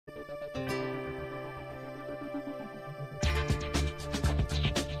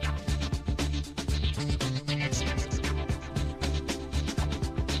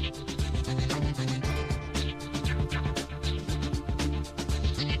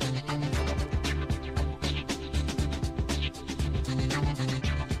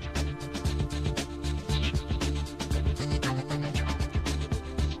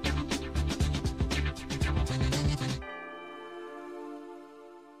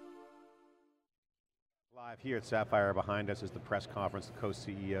Live here at Sapphire. Behind us is the press conference. The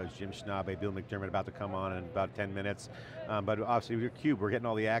co-CEOs, Jim Schnabe, Bill McDermott, about to come on in about 10 minutes. But obviously with theCUBE, we're getting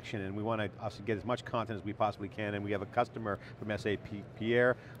all the action and we want to obviously get as much content as we possibly can, and we have a customer from SAP,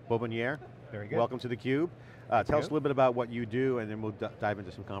 Pierre Bourbonniere. Very good. Welcome to theCUBE. Tell us a little bit about what you do and then we'll dive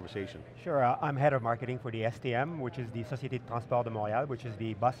into some conversation. Sure, I'm head of marketing for the STM, which is the Société de Transport de Montréal, which is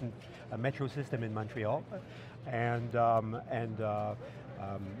the bus and metro system in Montreal.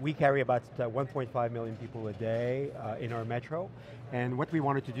 We carry about 1.5 million people a day in our metro. And what we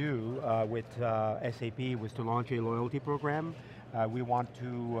wanted to do with SAP was to launch a loyalty program. We want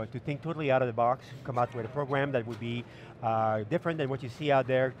to think totally out of the box, come out with a program that would be different than what you see out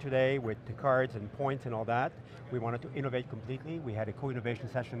there today with the cards and points and all that. We wanted to innovate completely. We had a co-innovation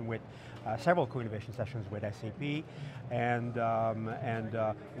session with, several co-innovation sessions with SAP, and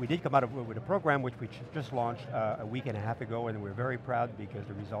we did come out with a program which we just launched a week and a half ago, and we're very proud because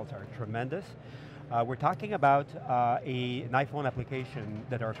the results are tremendous. We're talking about an iPhone application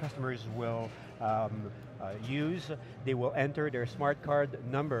that our customers will use. They will enter their smart card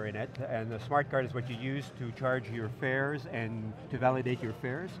number in it, and the smart card is what you use to charge your fares and to validate your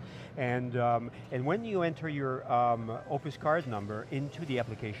fares. And when you enter your Opus card number into the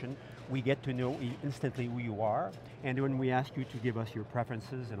application, we get to know instantly who you are, and when we ask you to give us your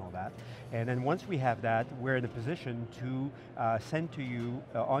preferences and all that. And then once we have that, we're in a position to send to you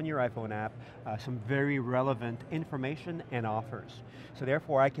on your iPhone app some very relevant information and offers. So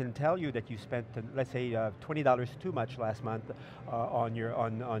therefore I can tell you that you spent, let's say, $20 too much last month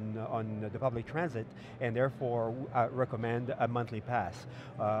on the public transit, and therefore recommend a monthly pass.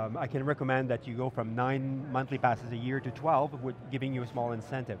 I can recommend that you go from 9 monthly passes a year to 12, with giving you a small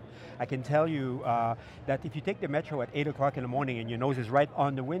incentive. I can tell you that if you take the metro at 8 o'clock in the morning and your nose is right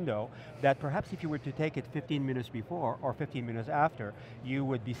on the window, that perhaps if you were to take it 15 minutes before or 15 minutes after, you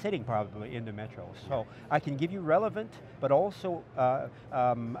would be sitting probably in the metro. So I can give you relevant, but also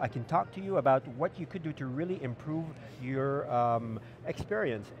I can talk to you about what you could do to really improve your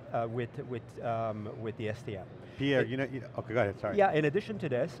experience with the STM. Pierre, okay, go ahead, sorry. Yeah, in addition to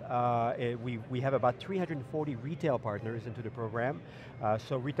this, we have about 340 retail partners into the program.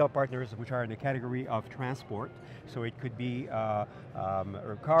 So retail partners which are in the category of transport. So it could be a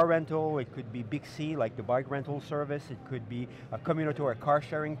car rental, it could be Big C, like the bike rental service, it could be a commuter or a car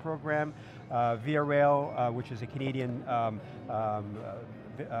sharing program, Via Rail, which is a Canadian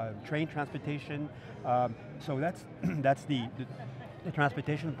train transportation. So that's the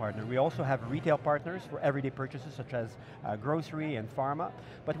transportation partner. We also have retail partners for everyday purchases such as grocery and pharma,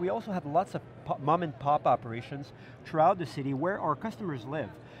 but we also have lots of mom and pop operations throughout the city where our customers live.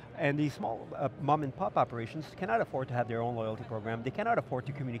 And these small mom and pop operations cannot afford to have their own loyalty program. They cannot afford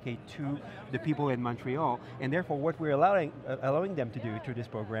to communicate to the people in Montreal, and therefore what we're allowing them to do through this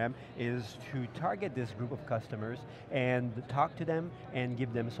program is to target this group of customers and talk to them and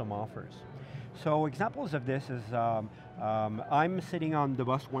give them some offers. So examples of this is, I'm sitting on the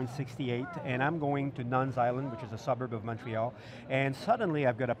bus 168 and I'm going to Nuns Island, which is a suburb of Montreal, and suddenly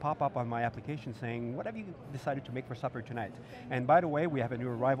I've got a pop-up on my application saying, what have you decided to make for supper tonight? And by the way, we have a new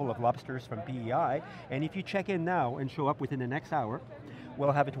arrival of lobsters from PEI, and if you check in now and show up within the next hour,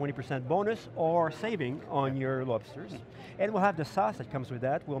 we'll have a 20% bonus or saving on your lobsters. And we'll have the sauce that comes with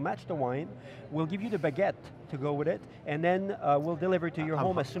that, we'll match the wine, we'll give you the baguette to go with it, and then we'll deliver to your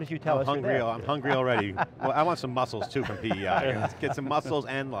home as soon as you tell us you're there. I'm hungry already. Well, I want some mussels too from PEI. Let's get some mussels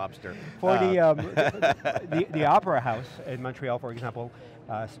and lobster. For the Opera House in Montreal, for example,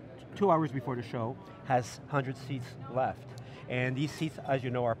 2 hours before the show, has 100 seats left. And these seats, as you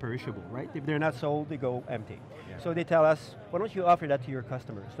know, are perishable, right? If they're not sold, they go empty. Yeah. So they tell us, why don't you offer that to your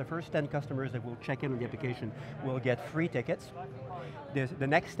customers? The first 10 customers that will check in on the application will get free tickets. The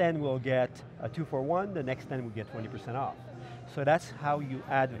next 10 will get a 2-for-1, the next 10 will get 20% off. So that's how you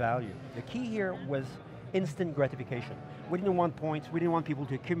add value. The key here was instant gratification. We didn't want points, we didn't want people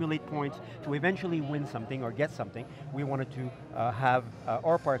to accumulate points to eventually win something or get something. We wanted to have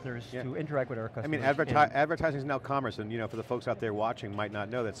our partners to interact with our customers. I mean, advertising is now commerce, and for the folks out there watching might not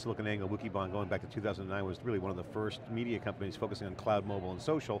know that SiliconANGLE, Wikibon, going back to 2009, was really one of the first media companies focusing on cloud, mobile, and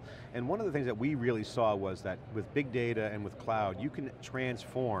social. And one of the things that we really saw was that with big data and with cloud, you can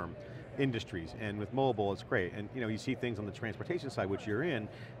transform industries, and with mobile it's great. And you see things on the transportation side, which you're in,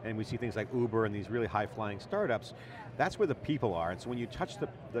 and we see things like Uber and these really high-flying startups. That's where the people are, and so when you touch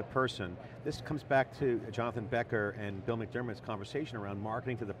the person, this comes back to Jonathan Becker and Bill McDermott's conversation around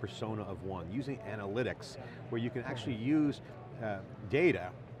marketing to the persona of one, using analytics, where you can actually use data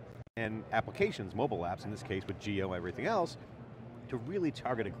and applications, mobile apps in this case with Geo, everything else, to really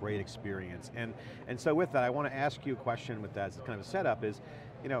target a great experience. And so with that, I want to ask you a question with that as kind of a setup is,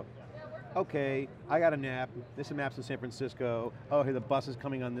 okay, I got an app, this app's in San Francisco, oh, hey, the bus is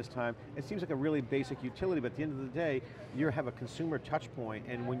coming on this time. It seems like a really basic utility, but at the end of the day, you have a consumer touch point,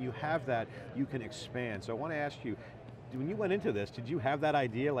 and when you have that, you can expand. So I want to ask you, when you went into this, did you have that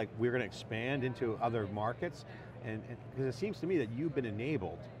idea, like we're going to expand into other markets? And because it seems to me that you've been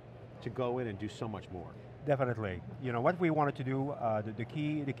enabled to go in and do so much more. Definitely. You know, what we wanted to do, the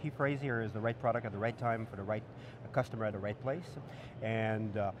key phrase here is the right product at the right time for the right customer at the right place.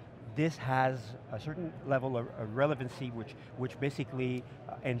 And this has a certain level of relevancy which basically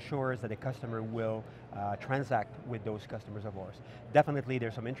ensures that the customer will transact with those customers of ours. Definitely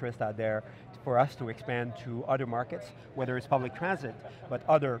there's some interest out there for us to expand to other markets, whether it's public transit, but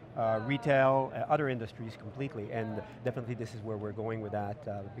other retail, other industries completely, and definitely this is where we're going with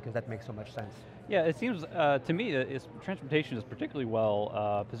that because that makes so much sense. Yeah, it seems to me that transportation is particularly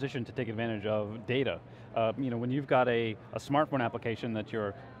well positioned to take advantage of data. When you've got a smartphone application that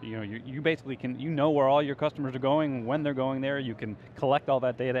you basically you know where all your customers are going, when they're going there, you can collect all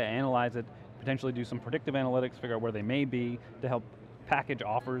that data, analyze it, potentially do some predictive analytics, figure out where they may be to help package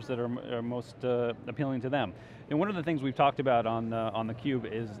offers that are most appealing to them. And one of the things we've talked about on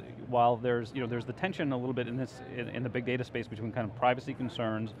theCUBE is while there's the tension a little bit in the big data space between kind of privacy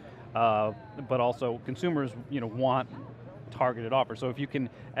concerns, but also consumers want targeted offers. So if you can,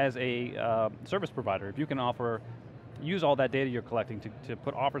 as a service provider, if you can use all that data you're collecting to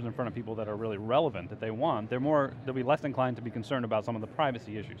put offers in front of people that are really relevant, that they want, they'll be less inclined to be concerned about some of the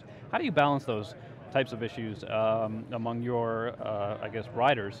privacy issues. How do you balance those types of issues among your, I guess,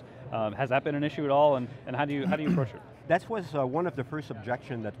 riders? Has that been an issue at all, and how do you approach it? That was one of the first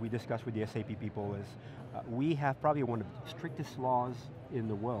objections that we discussed with the SAP people is we have probably one of the strictest laws in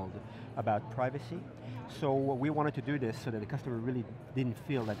the world about privacy. So we wanted to do this so that the customer really didn't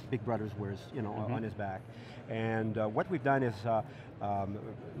feel that Big Brother's was on his back. And what we've done is,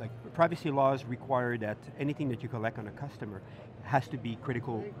 like privacy laws require that anything that you collect on a customer has to be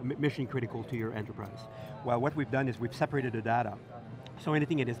critical, mission critical to your enterprise. Well, what we've done is we've separated the data. So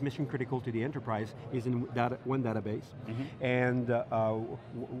anything that is mission critical to the enterprise is in one database, and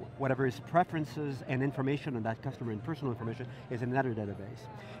whatever is preferences and information on that customer and personal information is in another database.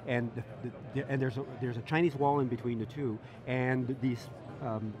 And there's a Chinese wall in between the two, and these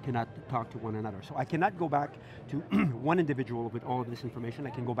cannot talk to one another. So I cannot go back to one individual with all of this information.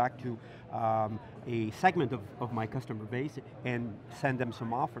 I can go back to a segment of my customer base and send them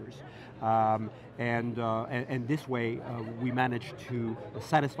some offers. And this way we manage to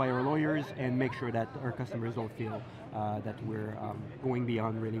satisfy our lawyers and make sure that our customers don't feel that we're going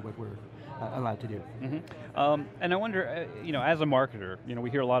beyond really what we're allowed to do. And I wonder, as a marketer,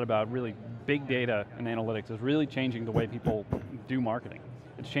 we hear a lot about really big data and analytics is really changing the way people do marketing.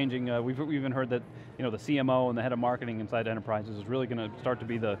 It's changing, we've even heard that the CMO and the head of marketing inside enterprises is really going to start to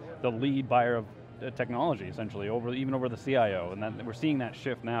be the lead buyer of technology, essentially, even over the CIO, and we're seeing that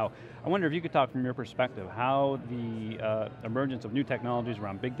shift now. I wonder if you could talk from your perspective how the emergence of new technologies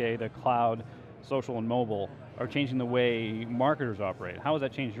around big data, cloud, social and mobile are changing the way marketers operate. How has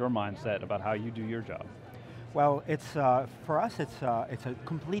that changed your mindset about how you do your job? Well, for us, it's a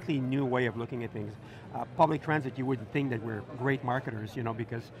completely new way of looking at things. Public transit, you wouldn't think that we're great marketers,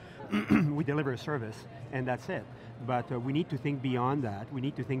 because we deliver a service and that's it. But we need to think beyond that. We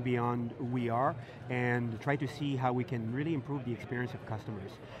need to think beyond who we are and try to see how we can really improve the experience of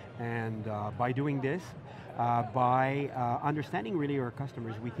customers. And by doing this, by understanding really our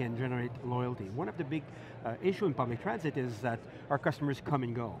customers, we can generate loyalty. One of the big issue in public transit is that our customers come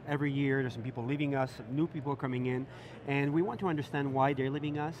and go. Every year there's some people leaving us, new people coming in, and we want to understand why they're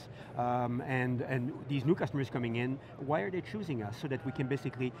leaving us, and these new customers coming in, why are they choosing us, so that we can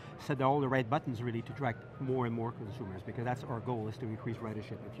basically set all the right buttons really to attract more and more consumers, because that's our goal, is to increase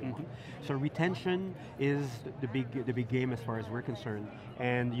ridership, if you want. So retention is the big game as far as we're concerned,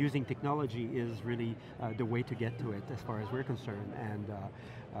 and using technology is really the way to get to it as far as we're concerned. And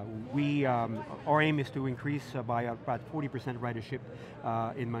our aim is to increase by about 40% ridership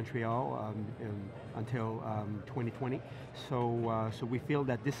in Montreal until 2020. So we feel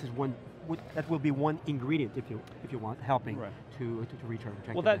that this is that will be one ingredient, if you want, helping to reach our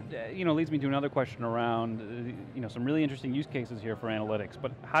objective. Well, that leads me to another question around some really interesting use cases here for analytics.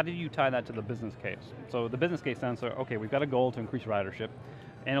 But how do you tie that to the business case? So the business case sounds like, okay, we've got a goal to increase ridership.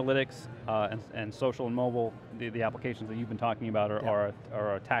 Analytics and social and mobile, the applications that you've been talking about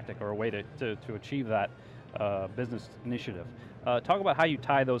are a tactic or a way to achieve that business initiative. Talk about how you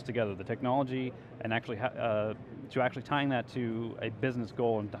tie those together, the technology and actually to tying that to a business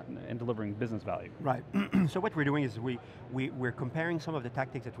goal and delivering business value. Right, so what we're doing is we're comparing some of the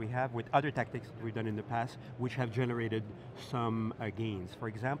tactics that we have with other tactics that we've done in the past, which have generated some gains. For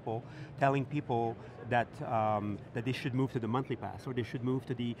example, telling people that, that they should move to the monthly pass, or they should move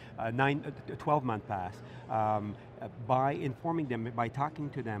to the 12-month pass, by informing them, by talking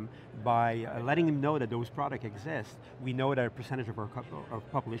to them, by letting them know that those products exist. We know that a percentage of our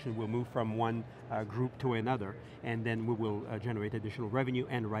population will move from one group to another, and then we will generate additional revenue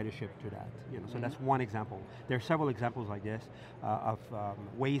and ridership to that. So that's one example. There are several examples like this of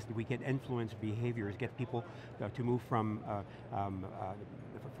ways that we can influence behaviors, get people to move from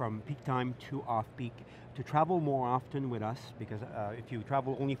peak time to off-peak, to travel more often with us, because if you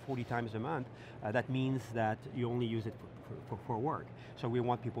travel only 40 times a month, that means that you only use it for work. So we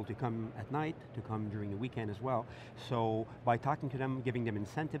want people to come at night, to come during the weekend as well. So by talking to them, giving them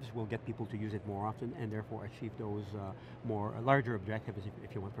incentives, we'll get people to use it more often and therefore achieve those larger objectives,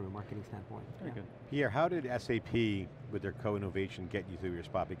 if you want, from a marketing standpoint. Very good. Pierre, how did SAP, with their co-innovation, get you through your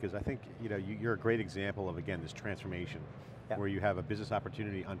spot? Because I think you're a great example of, again, this transformation. Yeah. Where you have a business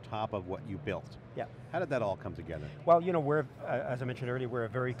opportunity on top of what you built. Yeah. How did that all come together? Well, we're, as I mentioned earlier, we're a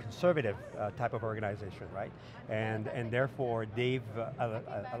very conservative type of organization, right? And therefore, they've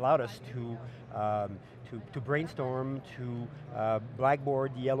allowed us to brainstorm, to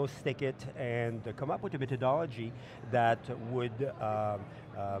blackboard, yellow stick it, and come up with a methodology that would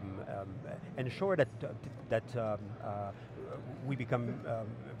ensure that we become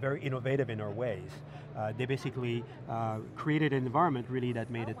very innovative in our ways. They basically created an environment really that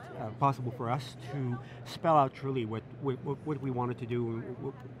made it possible for us to spell out truly what we wanted to do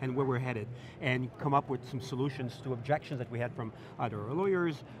and where we're headed, and come up with some solutions to objections that we had from either our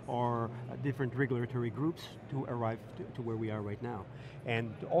lawyers or different regulatory groups to arrive to where we are right now.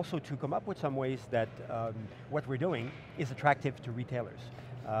 And also to come up with some ways that what we're doing is attractive to retailers.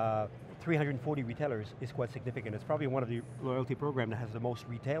 340 retailers is quite significant. It's probably one of the loyalty programs that has the most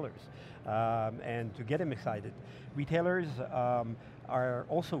retailers. And to get them excited. Retailers are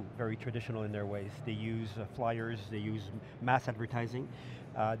also very traditional in their ways. They use flyers, they use mass advertising.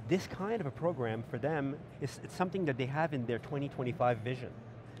 This kind of a program for them, it's something that they have in their 2025 vision.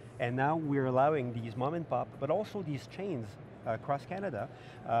 And now we're allowing these mom and pop, but also these chains across Canada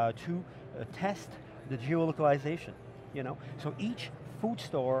to test the geolocalization. So each food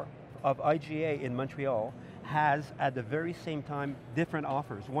store of IGA in Montreal has, at the very same time, different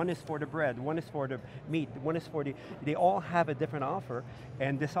offers. One is for the bread, one is for the meat, one is for they all have a different offer,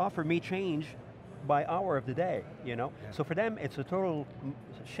 and this offer may change by hour of the day, Yeah. So for them, it's a total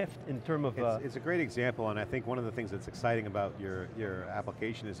shift in terms of... It's a great example, and I think one of the things that's exciting about your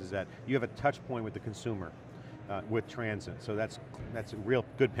application is that you have a touch point with the consumer. With transit, so that's a real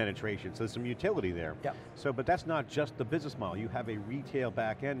good penetration. So there's some utility there. Yeah. So, but that's not just the business model. You have a retail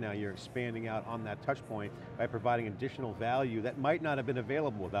back end now. You're expanding out on that touch point by providing additional value that might not have been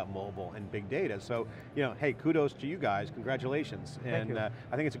available without mobile and big data. So, hey, kudos to you guys. Congratulations. Thank you.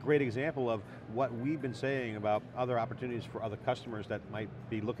 I think it's a great example of what we've been saying about other opportunities for other customers that might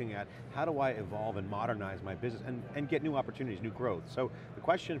be looking at how do I evolve and modernize my business and get new opportunities, new growth. So the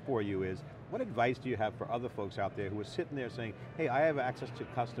question for you is, what advice do you have for other folks out there who are sitting there saying, hey, I have access to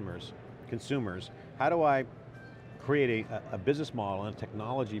customers, consumers, how do I create a business model and a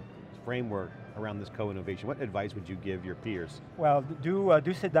technology framework around this co-innovation? What advice would you give your peers? Well,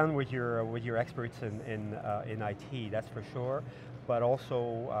 do sit down with your experts in IT, that's for sure, but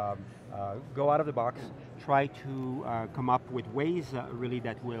also go out of the box, try to come up with ways really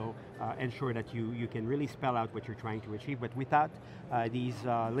that will ensure that you can really spell out what you're trying to achieve, but without these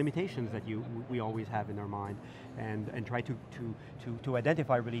limitations that we always have in our mind, and try to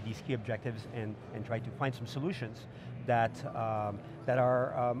identify really these key objectives and try to find some solutions that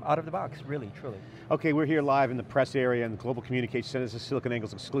are out of the box, really, truly. Okay, we're here live in the press area in the Global Communication Center. This is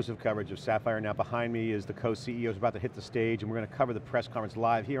SiliconANGLE's exclusive coverage of Sapphire. Now behind me is the co-CEOs about to hit the stage, and we're going to cover the press conference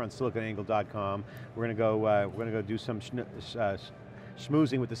live here on SiliconANGLE.com. We're going to go do some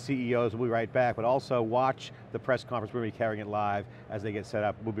schmoozing with the CEOs. We'll be right back, but also watch the press conference. We're going to be carrying it live as they get set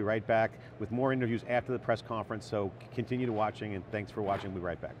up. We'll be right back with more interviews after the press conference, so continue to watching, and thanks for watching. We'll be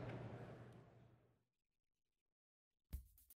right back.